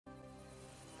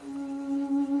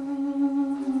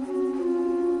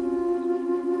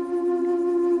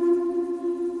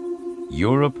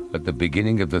Europe at the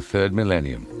beginning of the third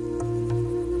millennium.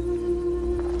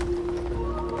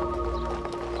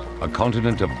 A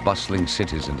continent of bustling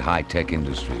cities and high-tech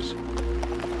industries.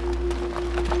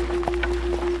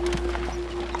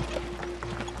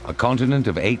 A continent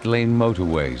of 8-lane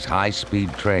motorways,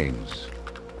 high-speed trains,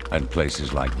 and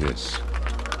places like this.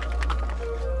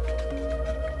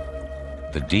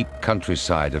 The deep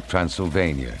countryside of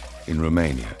Transylvania in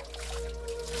Romania.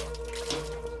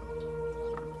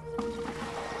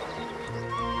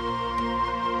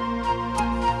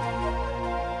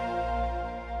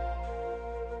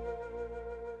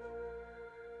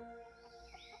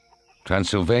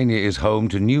 Transylvania is home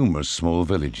to numerous small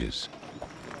villages.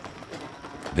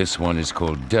 This one is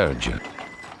called Derge.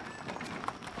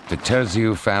 The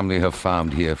Terziu family have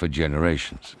farmed here for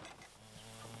generations.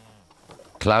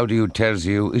 Claudiu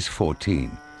Terziu is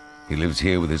 14. He lives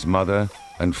here with his mother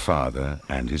and father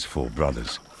and his 4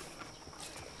 brothers.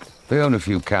 They own a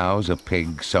few cows, a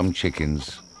pig, some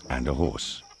chickens, and a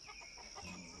horse.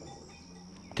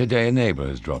 Today a neighbor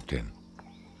has dropped in.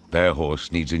 Their horse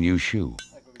needs a new shoe.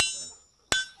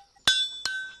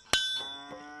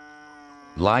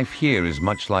 Life here is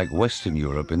much like Western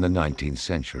Europe in the 19th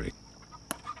century.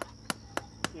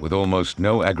 With almost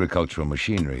no agricultural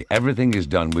machinery, everything is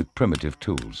done with primitive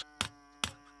tools.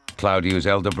 Claudiu's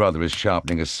elder brother is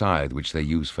sharpening a scythe which they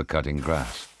use for cutting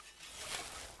grass.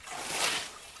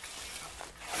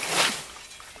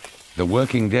 The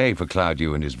working day for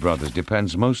Claudiu and his brothers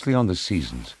depends mostly on the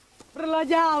seasons.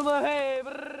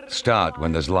 Start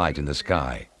when there's light in the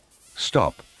sky.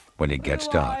 Stop when it gets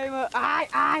dark.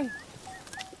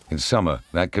 In summer,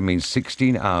 that can mean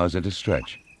 16 hours at a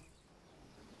stretch.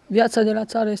 Life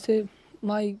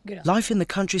in the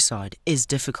countryside is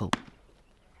difficult.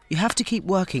 You have to keep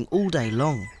working all day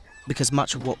long because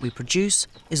much of what we produce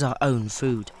is our own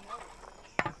food.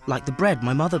 Like the bread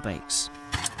my mother bakes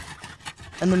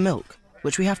and the milk,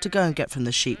 which we have to go and get from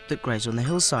the sheep that graze on the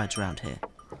hillsides around here.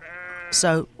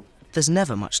 So there's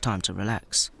never much time to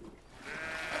relax.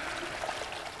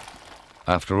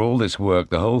 After all this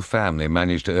work, the whole family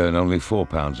managed to earn only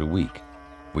 £4 a week,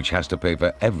 which has to pay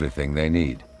for everything they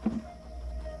need.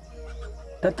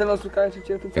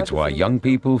 It's why young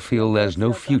people feel there's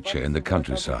no future in the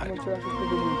countryside.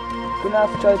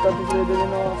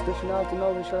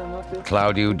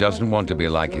 Claudiu doesn't want to be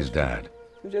like his dad.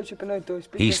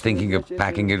 He's thinking of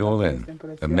packing it all in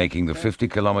and making the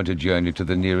 50-kilometer journey to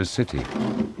the nearest city,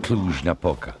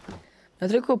 Cluj-Napoca.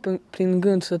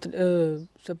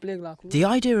 The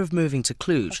idea of moving to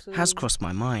Cluj has crossed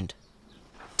my mind.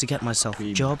 To get myself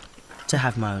a job, to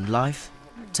have my own life,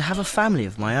 to have a family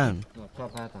of my own,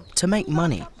 to make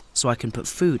money so I can put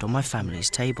food on my family's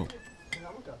table.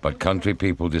 But country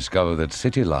people discover that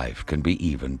city life can be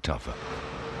even tougher.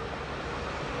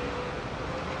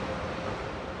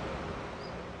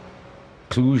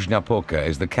 Cluj-Napoca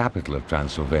is the capital of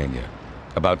Transylvania.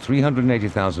 About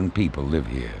 380,000 people live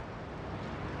here.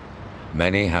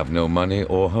 Many have no money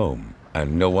or home,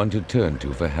 and no one to turn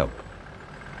to for help.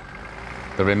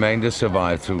 The remainder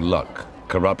survive through luck,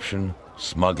 corruption,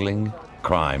 smuggling,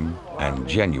 crime, and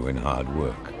genuine hard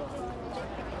work.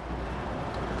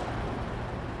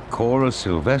 Cora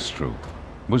Silvestru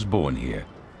was born here.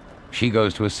 She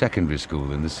goes to a secondary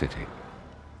school in the city.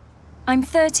 I'm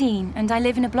 13 and I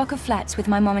live in a block of flats with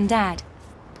my mom and dad.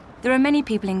 There are many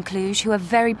people in Cluj who are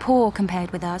very poor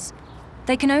compared with us.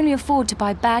 They can only afford to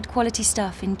buy bad quality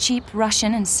stuff in cheap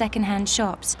Russian and second-hand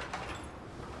shops.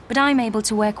 But I'm able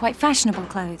to wear quite fashionable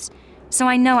clothes, so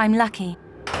I know I'm lucky.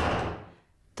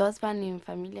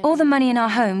 All the money in our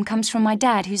home comes from my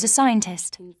dad, who's a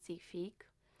scientist.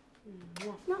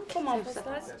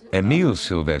 Emil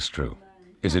Silvestru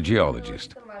is a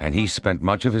geologist, and he spent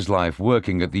much of his life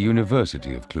working at the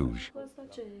University of Cluj.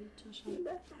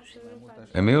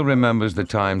 Emil remembers the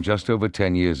time just over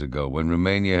 10 years ago when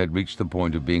Romania had reached the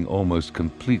point of being almost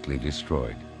completely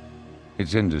destroyed.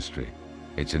 Its industry,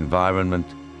 its environment,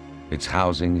 its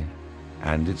housing,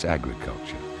 and its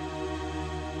agriculture.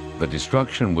 The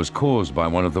destruction was caused by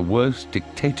one of the worst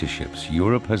dictatorships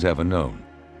Europe has ever known.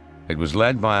 It was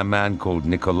led by a man called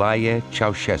Nicolae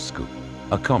Ceausescu,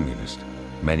 a communist.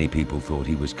 Many people thought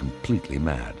he was completely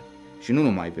mad.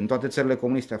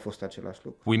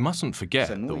 We mustn't forget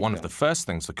that one of the first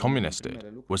things the communists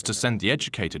did was to send the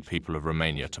educated people of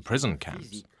Romania to prison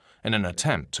camps in an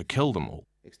attempt to kill them all.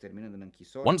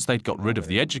 Once they'd got rid of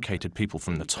the educated people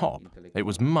from the top, it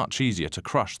was much easier to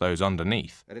crush those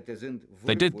underneath.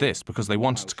 They did this because they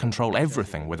wanted to control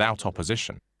everything without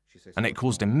opposition, and it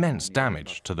caused immense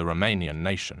damage to the Romanian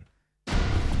nation.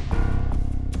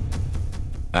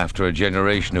 After a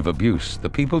generation of abuse, the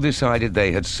people decided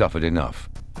they had suffered enough.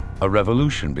 a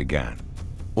revolution began.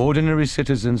 Ordinary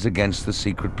citizens against the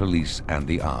secret police and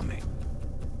the army.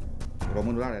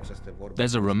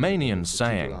 There's a Romanian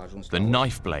saying, the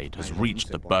knife blade has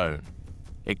reached the bone.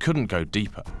 It couldn't go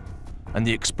deeper, and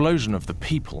the explosion of the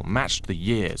people matched the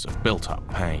years of built-up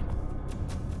pain.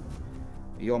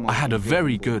 I had a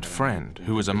very good friend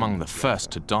who was among the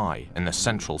first to die in the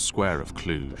central square of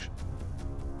Cluj.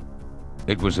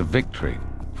 It was a victory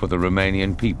for the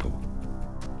Romanian people.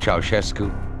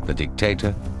 Ceausescu, the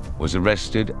dictator, was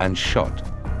arrested and shot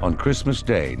on Christmas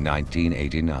Day,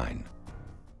 1989.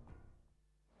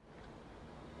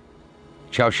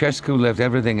 Ceausescu left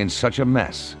everything in such a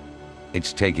mess,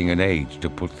 it's taking an age to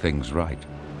put things right.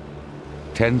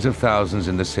 Tens of thousands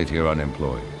in the city are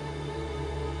unemployed.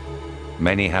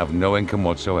 Many have no income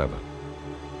whatsoever.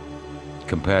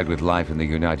 Compared with life in the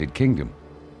United Kingdom,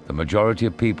 the majority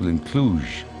of people in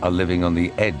Cluj are living on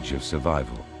the edge of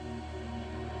survival.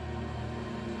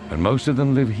 And most of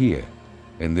them live here,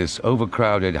 in this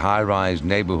overcrowded high-rise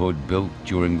neighborhood built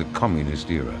during the communist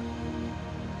era.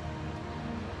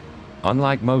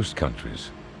 Unlike most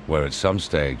countries, where at some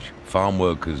stage farm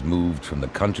workers moved from the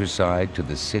countryside to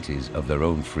the cities of their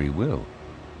own free will,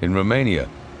 in Romania,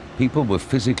 people were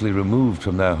physically removed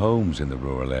from their homes in the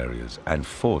rural areas and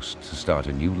forced to start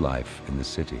a new life in the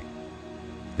city.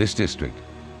 This district,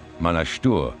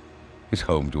 Mănăștur, is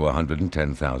home to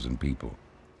 110,000 people.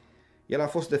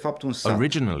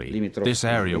 Originally, this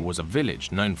area was a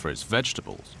village known for its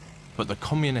vegetables, but the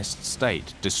communist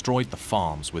state destroyed the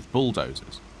farms with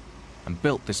bulldozers and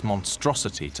built this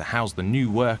monstrosity to house the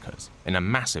new workers in a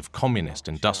massive communist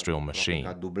industrial machine.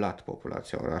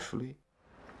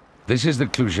 This is the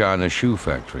Clujana shoe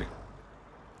factory.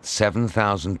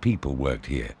 7,000 people worked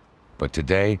here, but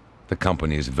today the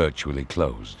company is virtually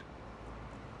closed.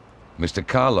 Mr.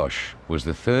 Carlos was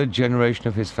the third generation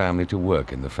of his family to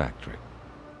work in the factory.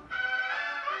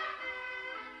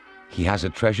 He has a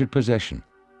treasured possession,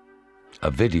 a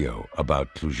video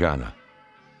about Clujana.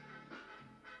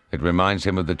 It reminds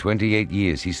him of the 28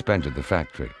 years he spent at the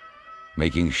factory,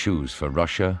 making shoes for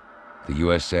Russia, the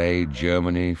USA,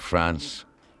 Germany, France,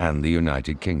 and the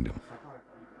United Kingdom.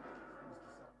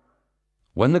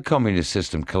 When the communist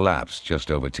system collapsed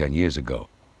just over 10 years ago,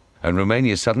 and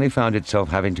Romania suddenly found itself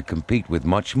having to compete with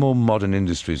much more modern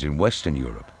industries in Western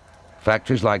Europe,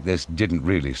 factories like this didn't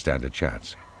really stand a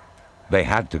chance. They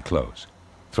had to close,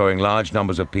 throwing large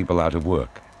numbers of people out of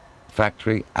work.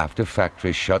 Factory after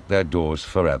factory shut their doors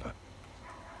forever.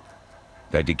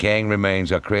 Their decaying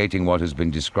remains are creating what has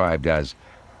been described as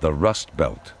the Rust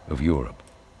Belt of Europe.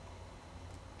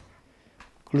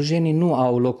 Nowadays,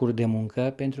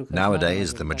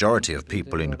 the majority of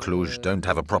people in Cluj don't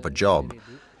have a proper job.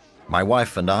 My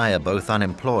wife and I are both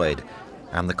unemployed,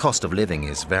 and the cost of living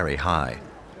is very high.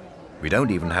 We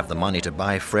don't even have the money to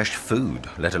buy fresh food,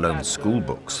 let alone school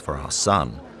books for our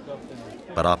son.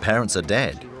 But our parents are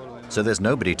dead, so there's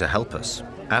nobody to help us.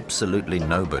 Absolutely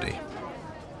nobody.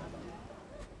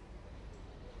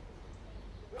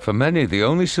 For many, the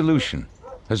only solution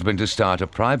has been to start a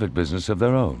private business of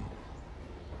their own.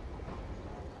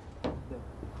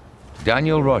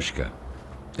 Daniel Roșca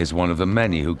is one of the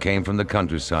many who came from the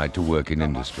countryside to work in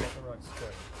industry.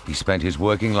 He spent his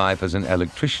working life as an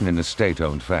electrician in a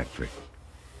state-owned factory,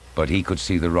 but he could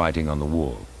see the writing on the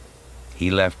wall.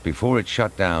 He left before it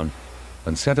shut down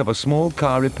and set up a small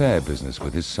car repair business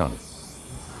with his son.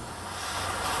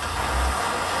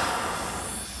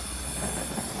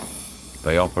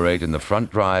 They operate in the front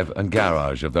drive and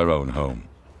garage of their own home.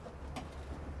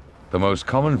 The most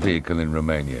common vehicle in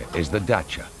Romania is the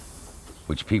Dacia,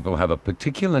 which people have a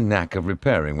particular knack of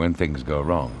repairing when things go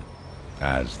wrong,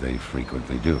 as they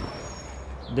frequently do.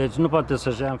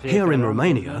 Here in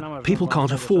Romania, people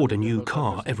can't afford a new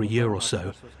car every year or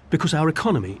so because our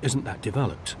economy isn't that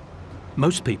developed.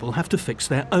 Most people have to fix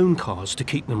their own cars to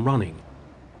keep them running.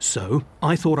 So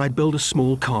I thought I'd build a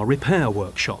small car repair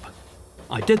workshop.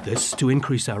 I did this to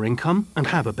increase our income and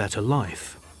have a better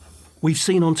life. We've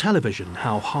seen on television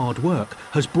how hard work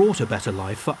has brought a better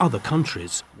life for other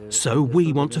countries, so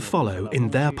we want to follow in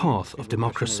their path of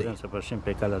democracy.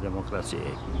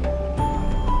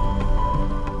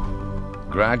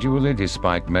 Gradually,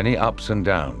 despite many ups and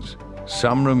downs,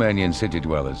 some Romanian city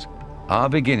dwellers are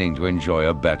beginning to enjoy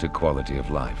a better quality of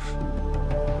life.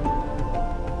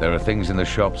 There are things in the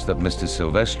shops that Mr.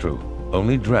 Silvestru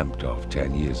only dreamt of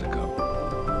 10 years ago.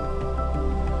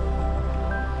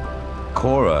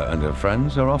 Cora and her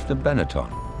friends are off to Benetton.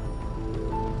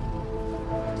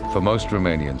 For most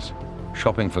Romanians,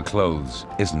 shopping for clothes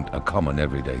isn't a common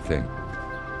everyday thing.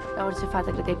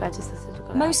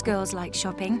 Most girls like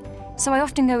shopping, so I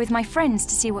often go with my friends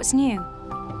to see what's new.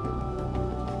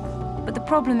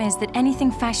 problem is that anything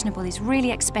fashionable is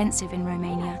really expensive in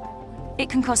Romania. It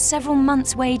can cost several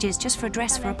months' wages just for a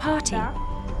dress for a party.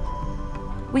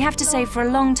 We have to save for a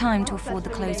long time to afford the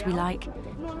clothes we like,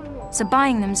 so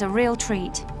buying them's a real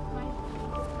treat.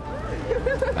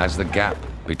 As the gap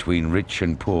between rich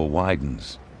and poor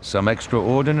widens, some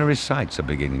extraordinary sights are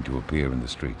beginning to appear in the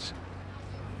streets.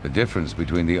 The difference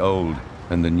between the old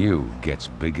and the new gets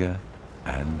bigger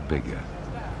and bigger.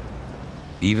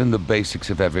 Even the basics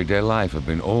of everyday life have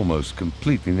been almost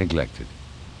completely neglected.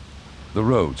 The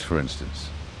roads, for instance,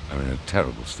 are in a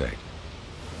terrible state.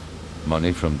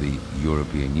 Money from the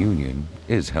European Union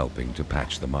is helping to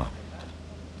patch them up.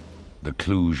 The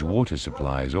Cluj water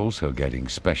supply is also getting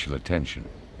special attention.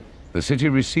 The city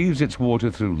receives its water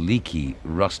through leaky,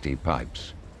 rusty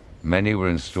pipes. Many were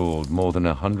installed more than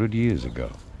 100 years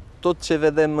ago.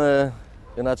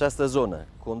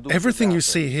 Everything you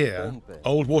see here,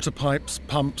 old water pipes,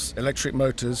 pumps, electric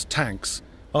motors, tanks,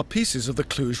 are pieces of the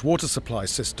Cluj water supply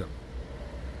system.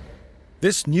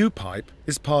 This new pipe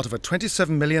is part of a £27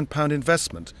 million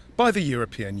investment by the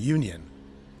European Union.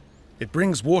 It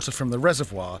brings water from the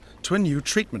reservoir to a new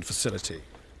treatment facility,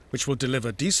 which will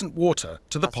deliver decent water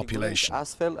to the population.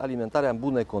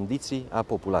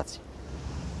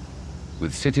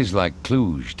 With cities like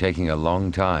Cluj taking a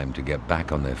long time to get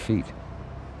back on their feet,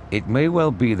 it may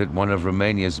well be that one of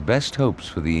Romania's best hopes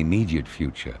for the immediate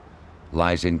future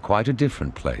lies in quite a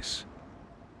different place: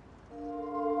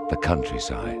 the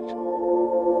countryside.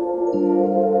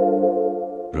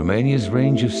 Romania's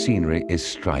range of scenery is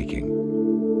striking.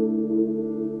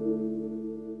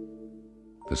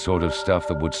 The sort of stuff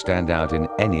that would stand out in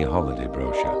any holiday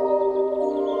brochure.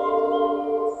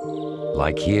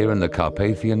 Like here in the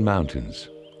Carpathian Mountains,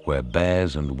 where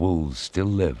bears and wolves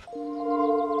still live.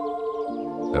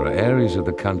 There are areas of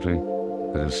the country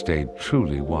that have stayed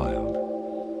truly wild.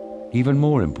 Even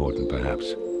more important,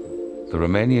 perhaps, the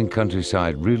Romanian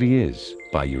countryside really is,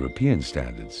 by European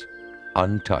standards,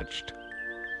 untouched,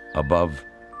 above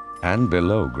and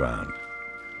below ground.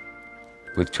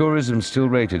 With tourism still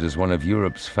rated as one of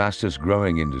Europe's fastest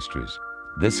growing industries,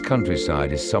 this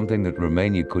countryside is something that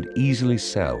Romania could easily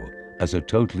sell as a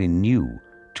totally new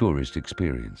tourist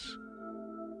experience.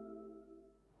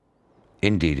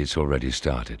 Indeed, it's already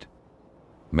started.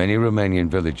 Many Romanian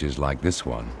villages like this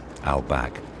one,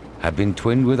 Albac, have been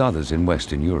twinned with others in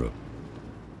Western Europe.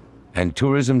 And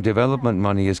tourism development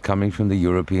money is coming from the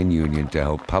European Union to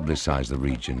help publicize the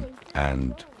region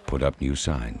and put up new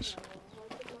signs.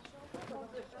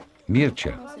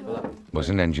 Mircea was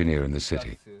an engineer in the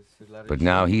city, but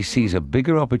now he sees a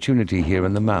bigger opportunity here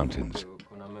in the mountains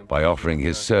by offering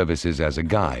his services as a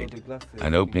guide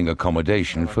and opening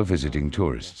accommodation for visiting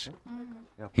tourists.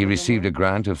 He received a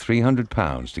grant of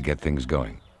 £300 to get things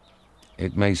going.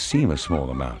 It may seem a small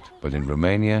amount, but in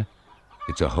Romania,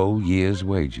 it's a whole year's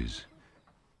wages.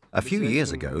 A few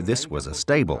years ago, this was a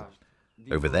stable.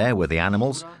 Over there were the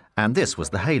animals, and this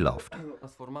was the hayloft.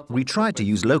 We tried to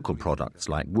use local products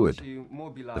like wood.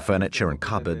 The furniture and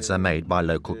cupboards are made by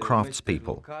local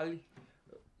craftspeople.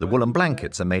 The woolen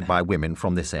blankets are made by women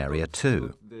from this area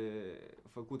too.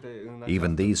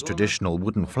 Even these traditional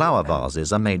wooden flower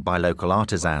vases are made by local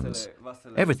artisans.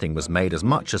 Everything was made as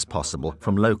much as possible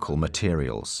from local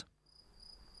materials.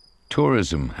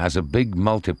 Tourism has a big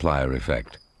multiplier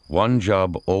effect. One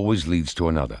job always leads to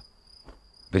another.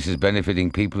 This is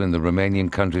benefiting people in the Romanian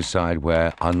countryside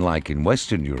where, unlike in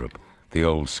Western Europe, the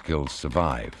old skills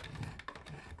survive.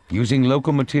 Using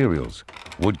local materials,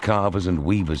 wood carvers and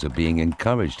weavers are being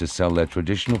encouraged to sell their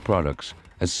traditional products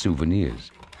as souvenirs.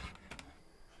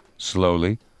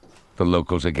 Slowly, the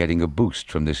locals are getting a boost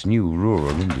from this new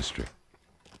rural industry.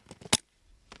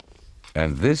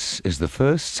 And this is the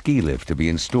first ski lift to be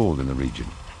installed in the region.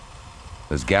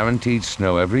 There's guaranteed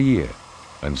snow every year,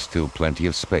 and still plenty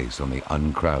of space on the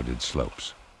uncrowded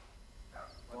slopes.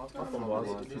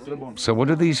 So what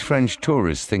do these French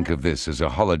tourists think of this as a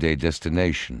holiday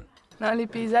destination?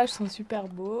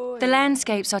 The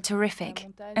landscapes are terrific,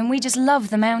 and we just love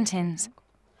the mountains.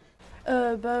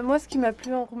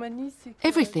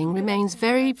 Everything remains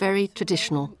very, very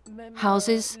traditional.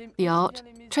 Houses, the art,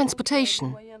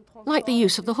 transportation, like the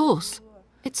use of the horse.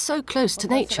 It's so close to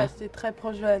nature.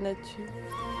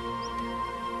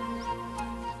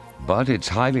 But it's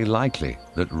highly likely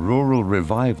that rural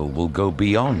revival will go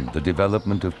beyond the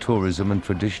development of tourism and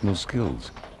traditional skills,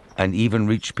 and even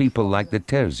reach people like the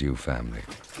Terziu family.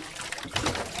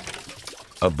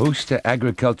 A boost to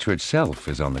agriculture itself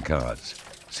is on the cards,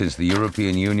 since the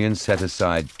European Union set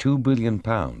aside £2 billion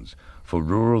for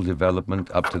rural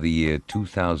development up to the year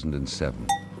 2007.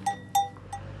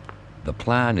 The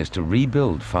plan is to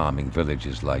rebuild farming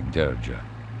villages like Derja,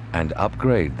 and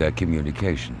upgrade their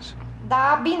communications.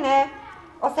 Da, bine.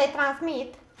 O să-i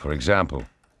transmit. For example,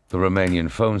 the Romanian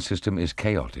phone system is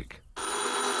chaotic.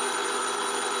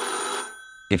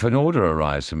 If an order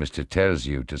arrives from Mr.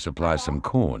 Terziu to supply some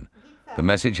corn, the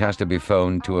message has to be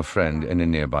phoned to a friend in a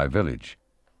nearby village.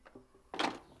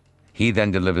 He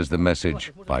then delivers the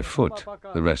message by foot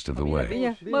the rest of the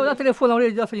way.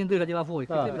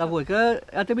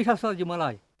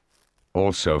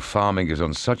 Also, farming is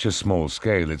on such a small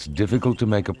scale it's difficult to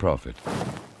make a profit.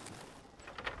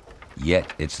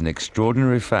 Yet it's an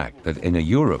extraordinary fact that in a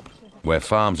Europe where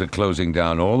farms are closing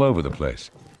down all over the place,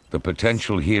 the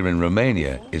potential here in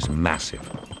Romania is massive.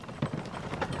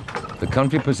 The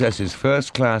country possesses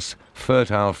first-class,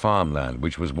 fertile farmland,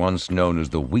 which was once known as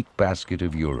the wheat basket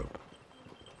of Europe.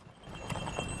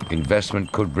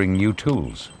 Investment could bring new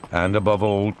tools, and above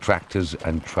all, tractors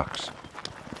and trucks.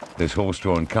 This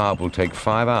horse-drawn cart will take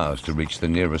 5 hours to reach the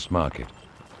nearest market.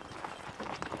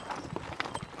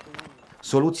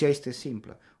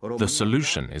 The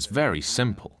solution is very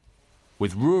simple.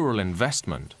 With rural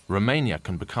investment, Romania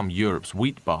can become Europe's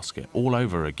wheat basket all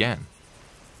over again.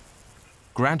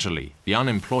 Gradually, the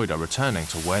unemployed are returning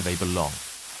to where they belong,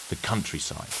 the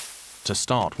countryside, to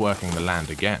start working the land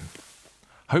again.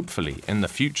 Hopefully, in the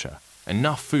future,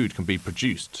 enough food can be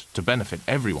produced to benefit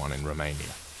everyone in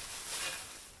Romania.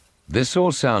 This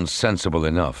all sounds sensible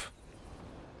enough.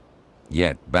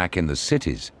 Yet, back in the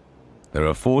cities, there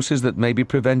are forces that may be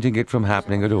preventing it from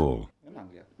happening at all.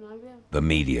 The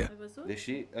media.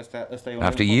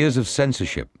 After years of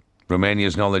censorship,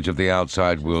 Romania's knowledge of the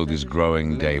outside world is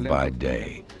growing day by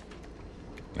day.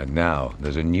 And now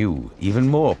there's a new, even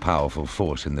more powerful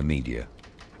force in the media,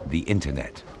 the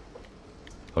internet.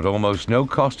 At almost no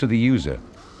cost to the user,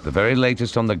 the very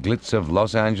latest on the glitz of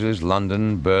Los Angeles,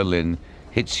 London, Berlin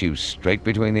hits you straight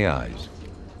between the eyes.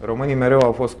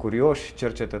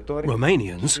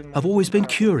 Romanians have always been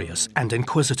curious and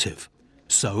inquisitive.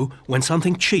 So, when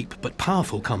something cheap but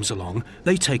powerful comes along,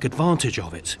 they take advantage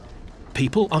of it.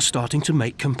 People are starting to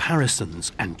make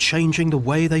comparisons and changing the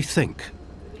way they think.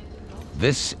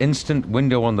 This instant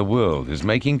window on the world is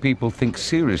making people think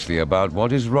seriously about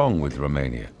what is wrong with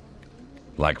Romania.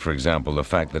 Like, for example, the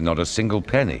fact that not a single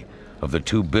penny of the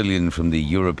 2 billion from the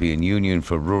European Union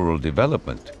for rural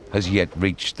development has yet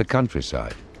reached the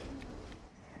countryside.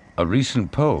 A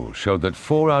recent poll showed that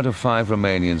 4 out of 5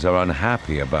 Romanians are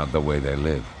unhappy about the way they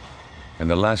live. In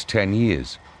the last 10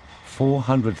 years,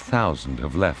 400,000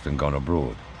 have left and gone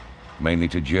abroad, mainly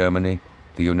to Germany,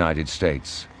 the United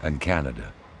States, and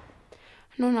Canada.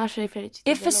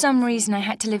 If for some reason I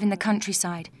had to live in the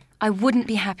countryside, I wouldn't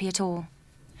be happy at all.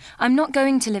 I'm not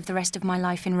going to live the rest of my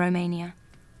life in Romania.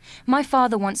 My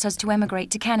father wants us to emigrate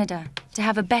to Canada, to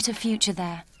have a better future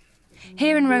there.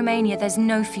 Here in Romania, there's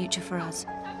no future for us.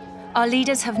 Our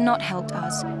leaders have not helped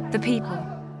us, the people.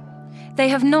 They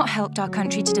have not helped our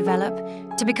country to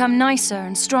develop, to become nicer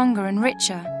and stronger and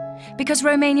richer, because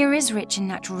Romania is rich in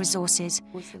natural resources,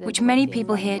 which many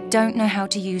people here don't know how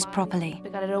to use properly.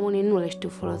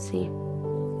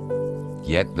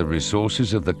 Yet the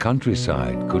resources of the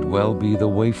countryside could well be the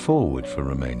way forward for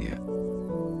Romania.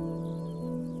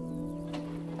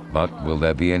 But will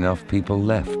there be enough people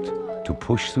left to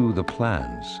push through the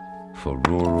plans for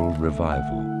rural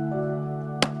revival?